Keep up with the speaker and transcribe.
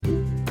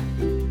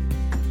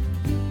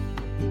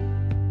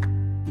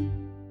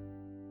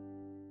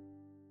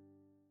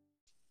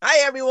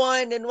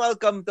everyone, and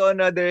welcome to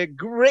another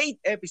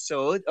great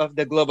episode of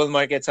the Global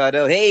Markets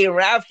Huddle. Hey,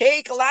 Raf.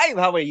 Hey, Clive.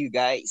 How are you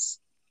guys?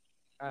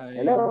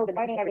 Ay, Hello, good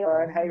morning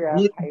everyone. Hi Raf,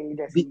 Bi- hi bi-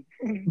 Jesse.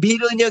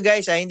 Biro nyo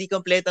guys, hindi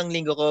kompleto ang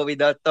linggo ko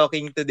without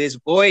talking to this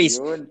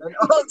voice. Yun. And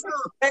also,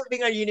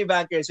 having our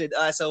Unibankers with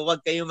us. So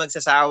wag kayong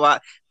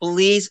magsasawa.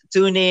 Please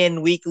tune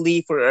in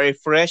weekly for our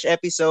fresh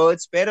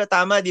episodes. Pero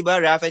tama, di ba,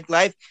 Raf and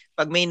Clive?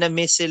 Pag may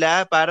na-miss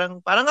sila,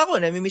 parang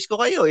ako, nami-miss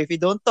ko kayo. If you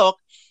don't talk,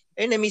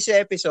 and na-miss yung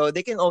episode,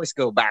 they can always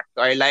go back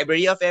to our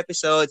library of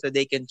episodes so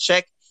they can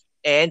check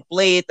and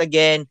play it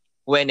again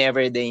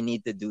whenever they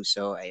need to do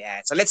so. Ayan.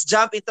 So let's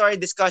jump into our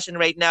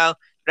discussion right now.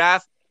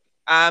 Raf,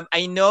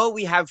 I know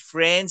we have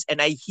friends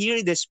and I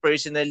hear this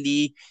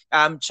personally.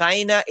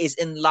 China is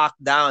in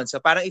lockdown.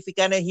 So parang if we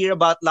kind of hear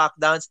about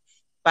lockdowns,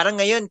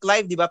 parang ngayon,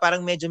 Clive, di ba,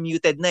 parang medyo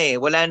muted na eh.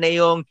 Wala na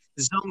yung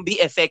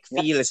zombie effect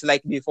Yep, feels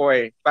like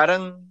before.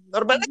 Parang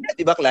normal na,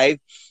 di ba, Clive?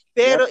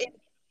 Pero yep. in,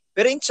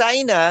 pero in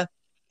China,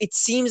 it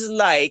seems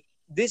like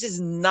this is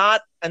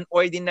not an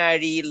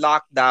ordinary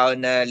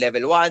lockdown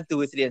level 1,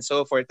 2, 3, and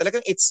so forth.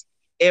 Talagang it's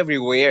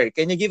everywhere.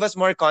 Can you give us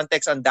more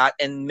context on that?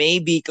 And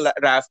maybe,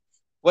 Raf,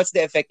 what's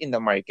the effect in the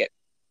market?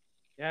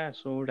 yeah,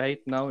 so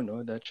right now, no,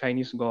 the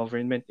Chinese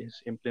government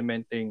is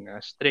implementing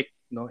strict,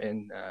 no,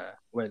 and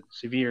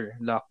severe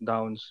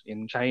lockdowns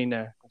in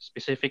China,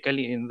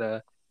 specifically in the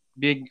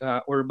big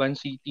urban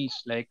cities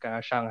like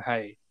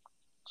Shanghai.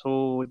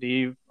 So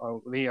they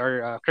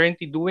are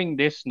currently doing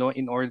this, no,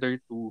 in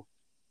order to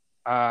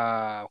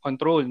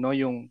control, no,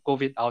 yung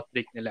COVID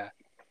outbreak nila.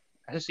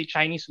 Kasi si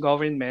Chinese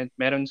government,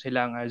 meron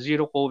silang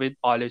zero COVID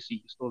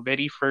policy. So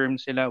very firm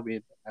sila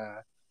with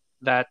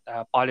that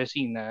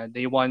policy na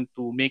they want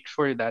to make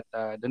sure that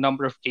the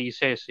number of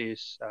cases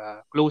is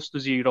close to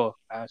zero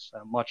as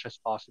much as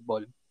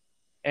possible.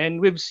 And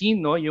we've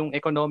seen no yung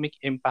economic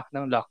impact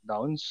ng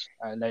lockdowns.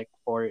 Like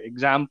for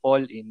example,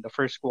 in the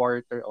first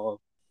quarter of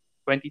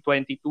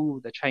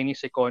 2022, the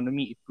Chinese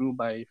economy it grew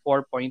by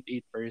 4.8%.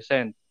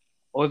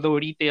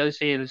 Although retail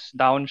sales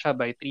down siya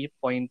by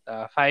 3.5%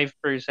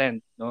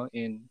 no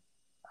in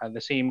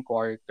the same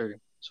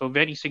quarter. So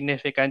very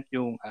significant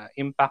yung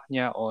impact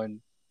niya on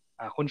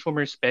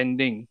consumer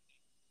spending.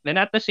 Then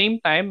at the same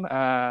time,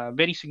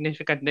 very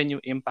significant din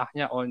yung impact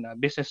niya on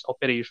business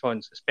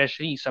operations,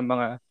 especially sa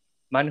mga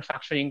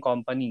manufacturing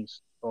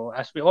companies. So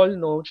as we all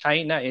know,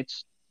 China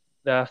it's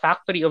the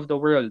factory of the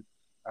world.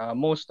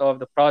 Most of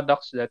the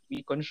products that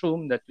we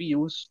consume, that we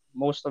use,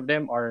 most of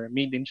them are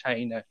made in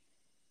China.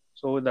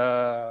 So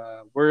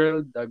the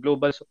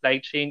global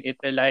supply chain, it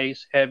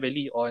relies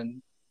heavily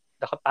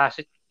the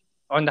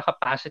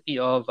capacity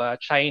of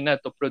China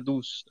to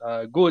produce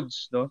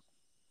goods, no?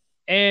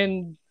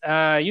 And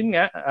yun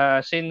nga,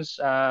 since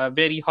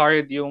very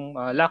hard yung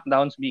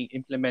lockdowns being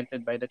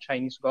implemented by the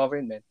Chinese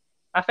government,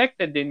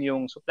 affected din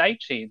yung supply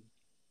chain.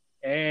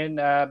 And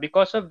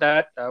because of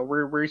that,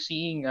 we're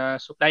seeing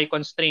supply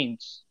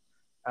constraints,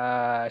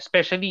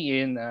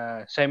 especially in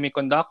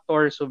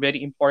semiconductors, so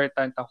very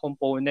important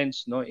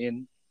components no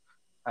in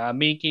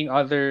making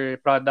other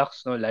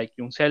products no like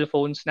yung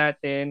cellphones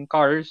natin,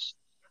 cars.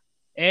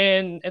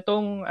 And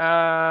itong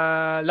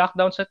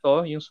lockdowns na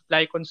to, yung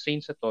supply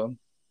constraints na to,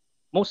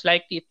 most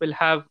likely it will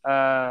have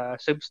a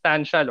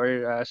substantial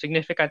or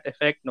significant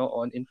effect no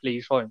on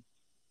inflation.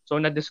 So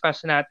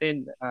na-discuss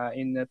natin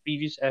in the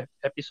previous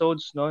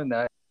episodes no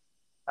na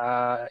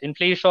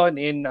inflation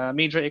in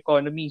major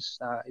economies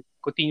it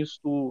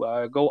continues to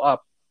go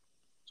up.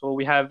 So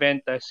we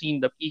haven't seen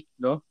the peak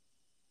no.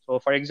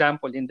 So for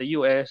example in the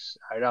US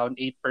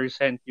around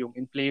 8% yung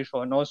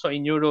inflation, also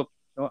in Europe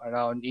no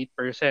around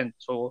 8%.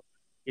 So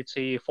it's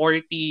a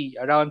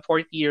 40 around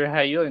 40-year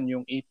high yun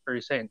yung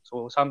 8%.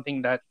 So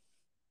something that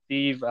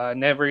they've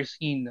never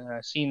seen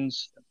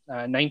since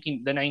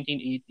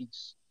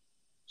 1980s.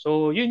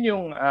 So yun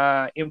yung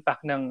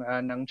impact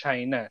ng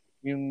China,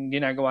 yung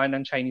ginagawa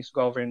ng Chinese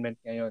government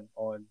ngayon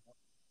on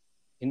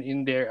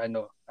in their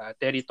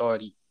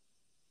territory.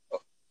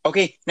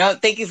 Okay, now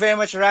thank you very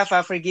much,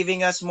 Rafa, for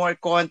giving us more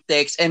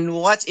context. And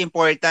what's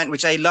important,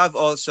 which I love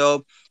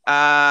also,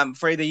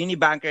 for the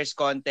Unibankers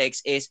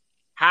context, is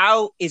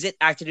how is it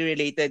actually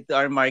related to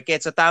our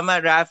market? So,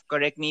 tama, Raf,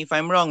 correct me if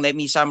I'm wrong. Let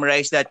me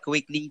summarize that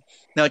quickly.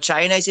 Now,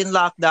 China is in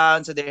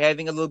lockdown, so they're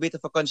having a little bit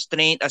of a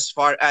constraint as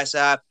far as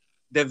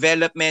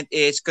development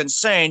is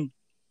concerned.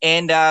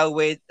 And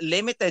with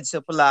limited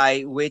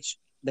supply, which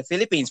the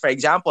Philippines, for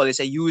example, is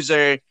a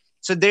user.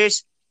 So,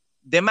 there's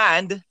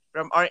demand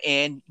from our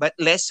end, but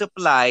less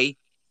supply,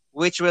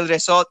 which will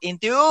result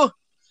into,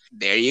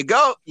 there you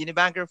go,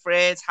 Unibanker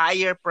friends,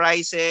 higher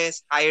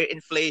prices, higher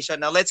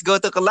inflation. Now let's go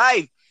to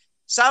Clive.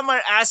 Some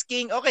are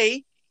asking,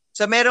 okay,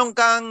 so meron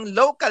kang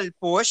local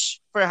push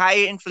for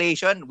higher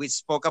inflation. We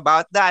spoke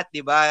about that,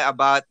 di ba?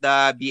 About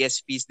the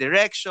BSP's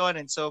direction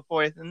and so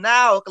forth.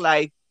 Now,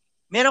 Clive,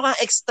 meron kang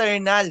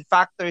external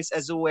factors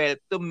as well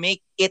to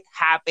make it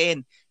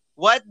happen.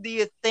 What do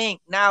you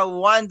think? Now,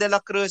 Juan de la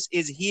Cruz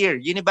is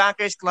here.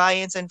 Unibankers,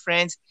 clients, and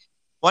friends,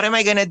 what am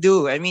I gonna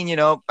do? I mean,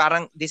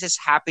 parang this is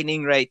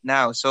happening right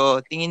now.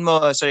 So, tingin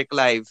mo, Sir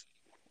Clive.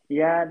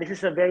 Yeah, this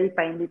is a very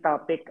timely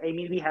topic. I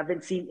mean, we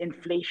haven't seen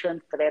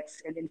inflation threats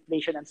and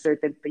inflation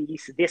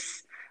uncertainties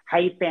this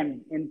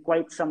heightened in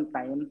quite some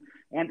time.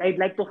 And I'd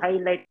like to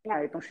highlight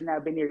nga itong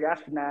sinabi ni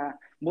Raf na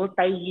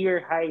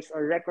multi-year highs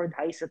or record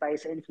highs na tayo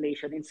sa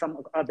inflation in some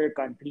other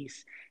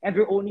countries. And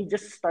we're only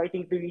just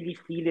starting to really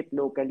feel it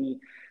locally.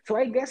 So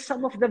I guess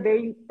some of the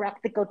very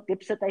practical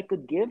tips that I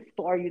could give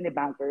to our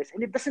Unibankers,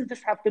 and it doesn't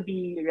just have to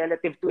be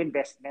relative to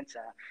investments.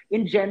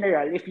 In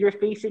general, if you're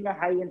facing a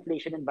high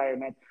inflation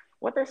environment,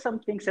 what are some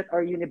things that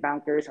our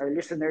Unibankers, our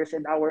listeners,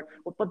 and our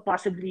what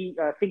possibly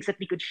things that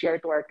we could share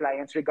to our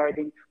clients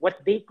regarding what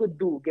they could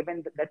do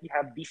given that you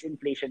have these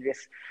inflation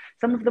risks?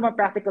 Some of the more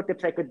practical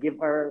tips I could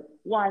give are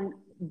one,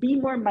 be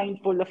more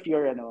mindful of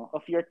your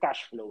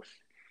cash flows.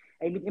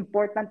 I mean,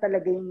 important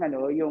talaga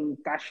yung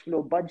cash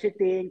flow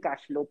budgeting,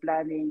 cash flow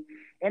planning.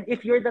 And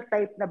if you're the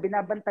type na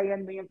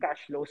binabantayan mo yung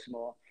cash flows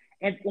mo,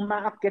 and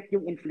umaakyat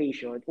yung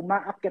inflation,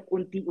 umaakyat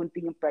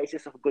unti-unti yung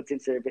prices of goods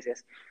and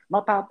services,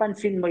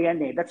 mapapansin mo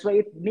yan eh. That's why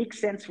it makes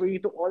sense for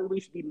you to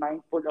always be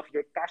mindful of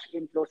your cash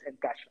inflows and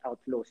cash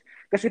outflows.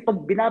 Kasi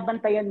pag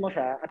binabantayan mo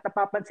siya at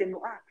napapansin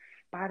mo,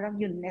 parang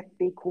yung net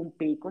take home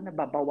pay ko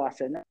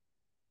nababawasan na.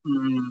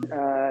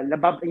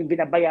 Yung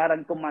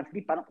binabayaran ko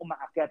monthly, parang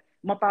umaakyat.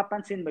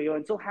 Mapapansin mo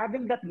yon. So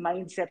having that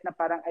mindset na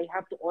parang I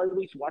have to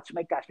always watch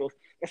my cash flows,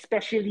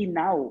 especially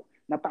now,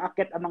 na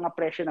paakyat ang mga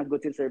presyo ng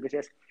goods and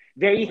services,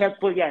 very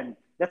helpful yan.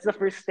 That's the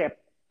first step.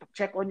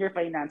 Check on your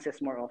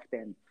finances more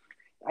often.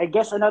 I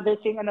guess another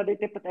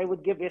tip that I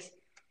would give is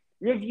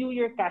review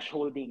your cash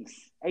holdings.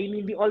 I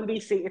mean, we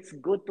always say it's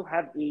good to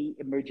have a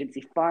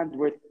emergency fund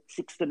worth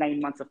 6 to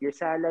 9 months of your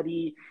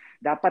salary.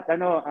 Dapat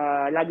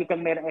lagi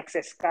kang mayroong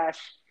excess cash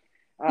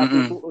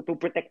to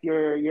protect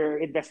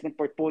your investment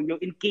portfolio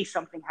in case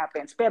something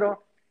happens.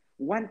 Pero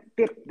one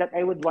tip that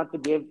I would want to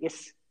give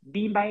is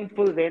be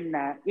mindful then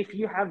na if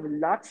you have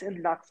lots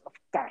and lots of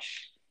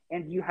cash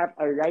and you have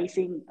a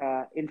rising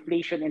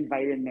inflation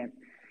environment,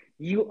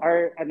 you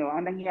are, ang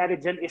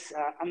nangyayari dyan is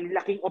ang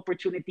laking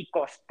opportunity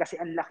cost kasi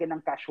ang laki ng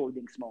cash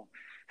holdings mo.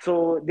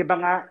 So, di ba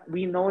nga,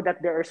 we know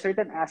that there are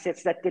certain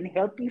assets that can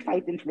help you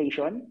fight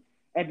inflation,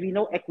 and we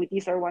know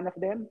equities are one of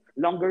them,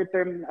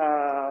 longer-term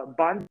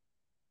bond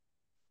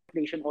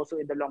inflation also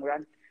in the long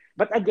run.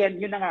 But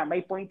again, yun na nga, my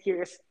point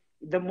here is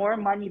the more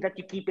money that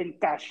you keep in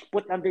cash,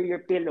 put under your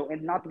pillow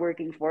and not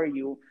working for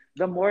you,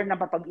 the more na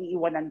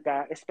mapag-iiwanan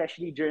ka,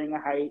 especially during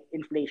a high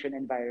inflation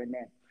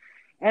environment.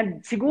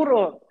 And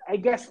siguro, I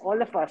guess all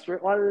of us,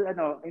 we're all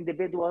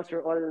individuals,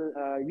 we're all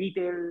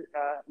retail,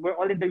 we're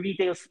all in the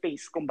retail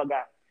space,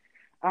 kumbaga.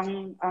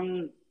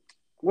 I'm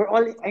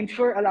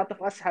sure a lot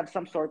of us have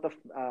some sort of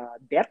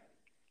debt.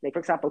 Like for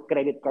example,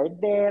 credit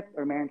card debt,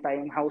 or meron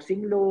tayong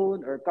housing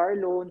loan or car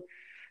loan.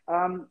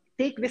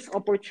 Take this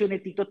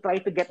opportunity to try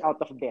to get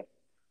out of debt.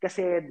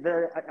 Kasi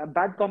a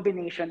bad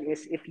combination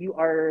is if you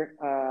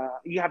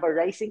have a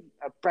rising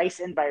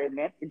price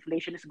environment,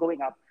 inflation is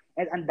going up,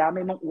 and ang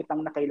dami mong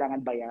utang na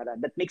kailangan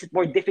bayaran. That makes it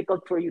more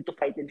difficult for you to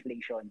fight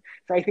inflation.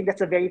 So I think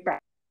that's a very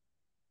practical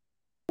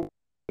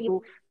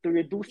to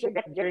reduce your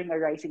debt during a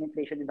rising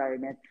inflation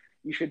environment.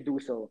 You should do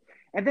so.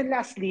 And then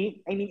lastly,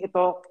 I mean,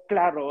 ito,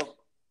 klaro,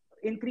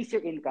 increase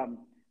your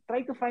income.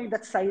 Try to find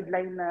that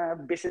sideline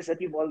business that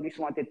you've always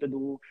wanted to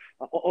do.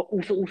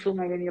 Uso-uso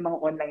ngayon yung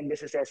mga online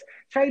businesses.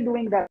 Try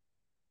doing that.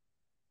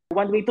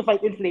 One way to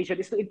fight inflation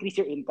is to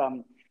increase your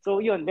income. So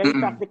yun, very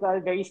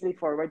practical, very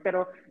straightforward.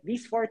 Pero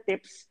these 4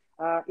 tips,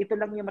 ito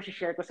lang yung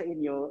masishare ko sa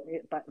inyo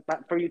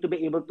for you to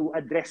be able to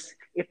address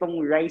itong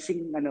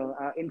rising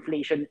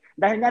inflation.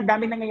 Dahil nga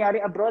dami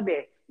nangyayari abroad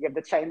eh. You have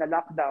the China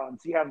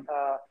lockdowns, you have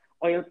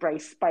oil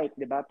price spike,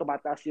 di ba?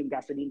 Tumataas yung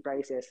gasoline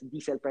prices,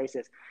 diesel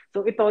prices.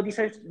 So these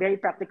are very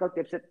practical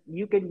tips that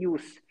you can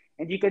use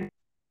and you can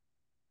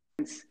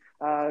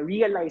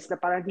realize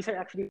that parang these are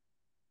actually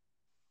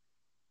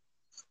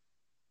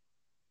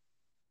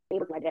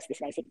able to address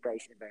this rising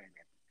price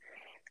environment.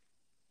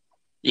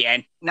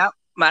 Yeah. Now,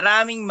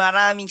 maraming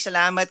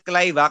salamat,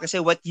 Clive, kasi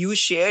what you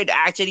shared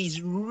actually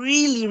is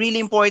really, really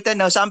important.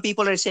 Now, some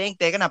people are saying,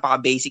 teka,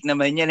 napaka-basic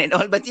naman yan and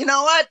all. But you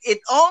know what? It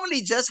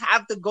only just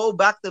have to go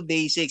back to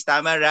basics.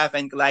 Tama, Raf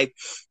and Clive.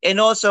 And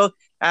also,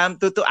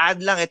 to add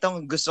lang,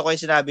 itong gusto ko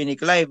yung sinabi ni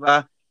Clive,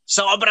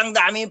 sobrang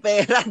daming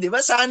pera. Di ba?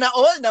 Sana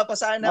all.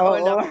 Napasana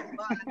all.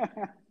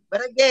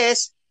 But I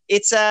guess,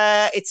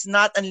 it's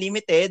not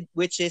unlimited,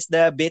 which is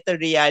the bitter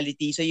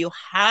reality. So you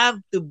have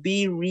to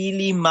be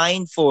really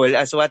mindful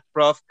as what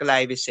Prof.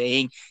 Clive is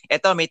saying.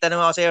 Ito, may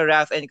tanong ako sa iyo,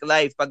 Raf and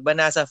Clive. Pag ba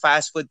nasa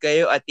fast food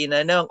kayo at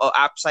tinanong,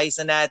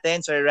 upsize na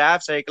natin, Sir Raf,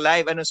 Sir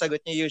Clive, anong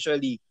sagot niyo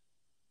usually?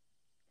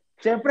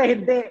 Siyempre,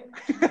 hindi.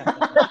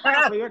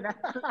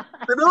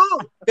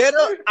 True. Pero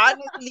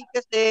honestly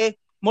kasi,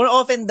 more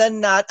often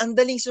than not, ang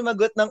daling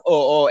sumagot ng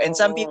oo. And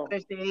some people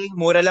are saying,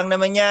 mura lang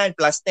naman yan,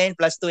 plus 10,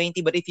 plus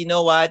 20. But if you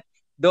know what,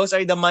 those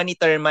are the money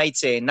termites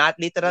not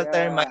literal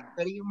termites,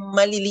 pero yung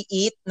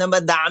maliliit na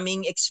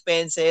madaming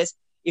expenses.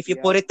 If you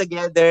put it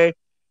together,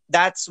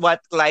 that's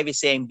what Clive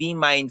is saying. Be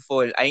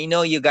mindful. I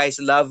know you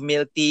guys love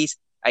milk teas.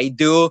 I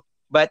do.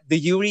 But do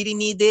you really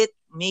need it?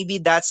 maybe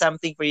that's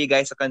something for you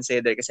guys to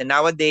consider. Because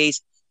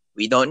nowadays,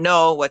 we don't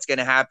know what's going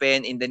to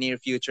happen in the near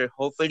future.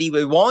 Hopefully,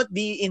 we won't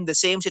be in the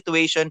same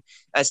situation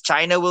as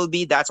China will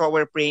be. That's what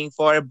we're praying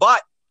for.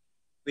 But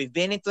we've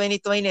been in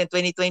 2020 and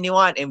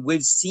 2021 and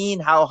we've seen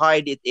how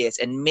hard it is,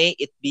 and may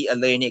it be a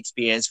learning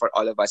experience for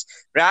all of us.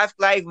 Raf,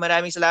 Clive,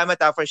 maraming salamat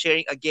for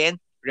sharing again,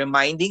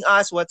 reminding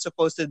us what's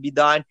supposed to be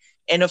done.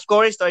 And of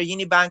course, to our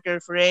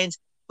Unibanker friends,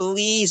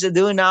 please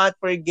do not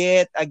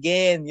forget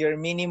again your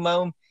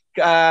minimum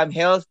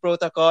health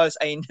protocols.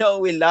 I know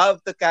we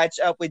love to catch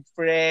up with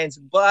friends,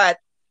 but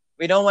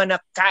we don't want to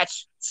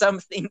catch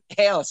something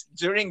else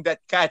during that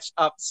catch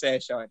up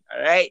session.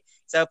 All right.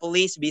 So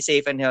please be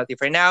safe and healthy.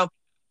 For now,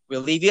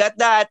 we'll leave you at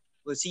that.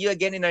 We'll see you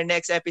again in our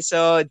next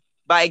episode.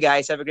 Bye,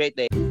 guys. Have a great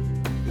day.